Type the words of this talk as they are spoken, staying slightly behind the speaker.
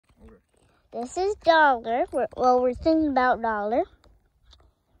This is Dollar. We're thinking about Dollar.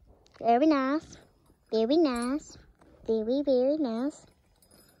 Very nice. Very nice. Very, very nice.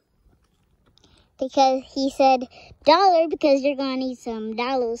 Because he said Dollar because you're going to need some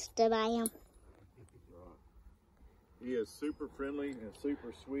dollars to buy him. He is super friendly and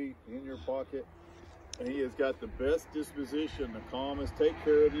super sweet in your pocket. And he has got the best disposition, the calmest, take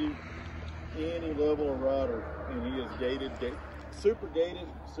care of you, any level of rider. And he is gated, super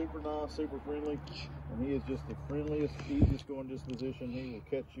nice, super friendly. And he is just the friendliest, easiest going disposition. He will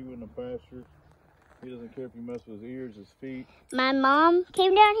catch you in the pasture. He doesn't care if you mess with his ears, his feet. My mom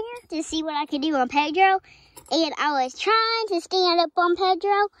came down here to see what I could do on Pedro. And I was trying to stand up on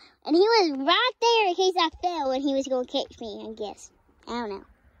Pedro. And he was right there in case I fell and he was going to catch me, I guess. I don't know.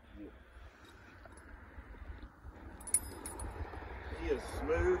 He is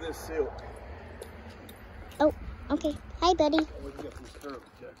smooth as silk. Oh, okay. Hi, buddy. Oh, we got this stirrup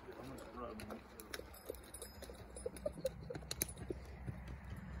jacket. I'm going to rub him.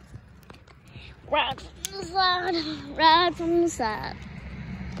 Ride from the side. Ride from the side.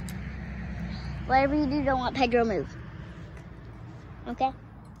 Whatever you do, don't let Pedro move. Okay?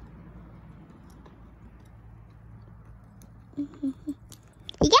 You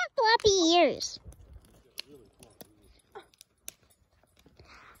got floppy ears.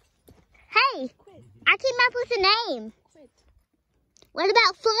 Hey, I came up with a name. What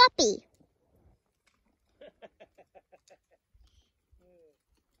about Floppy?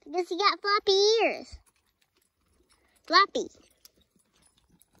 Because he got floppy ears. Floppy.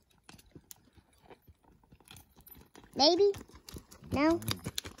 Maybe? No?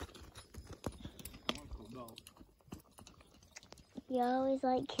 You always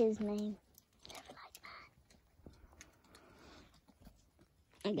like his name. Never like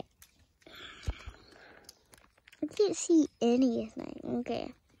mine. Okay. I can't see any of his name.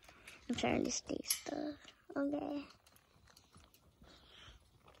 Okay. I'm trying to see stuff. Okay.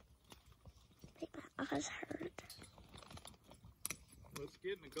 My eyes hurt. Let's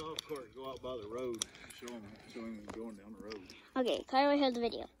get in the golf cart and go out by the road. Show him going down the road. Okay, Carter, here's the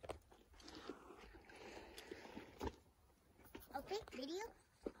video. Okay, video.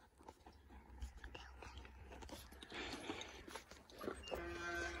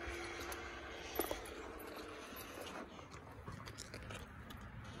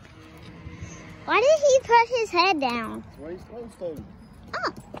 Why did he put his head down? That's why he's supposed to.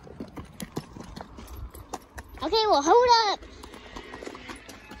 Oh. Okay, well, hold up.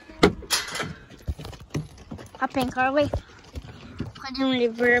 Hop in, Carly. Put in the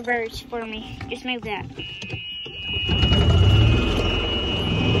reverse for me. Just move that.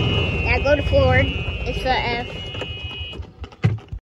 Now go to forward. It's the F.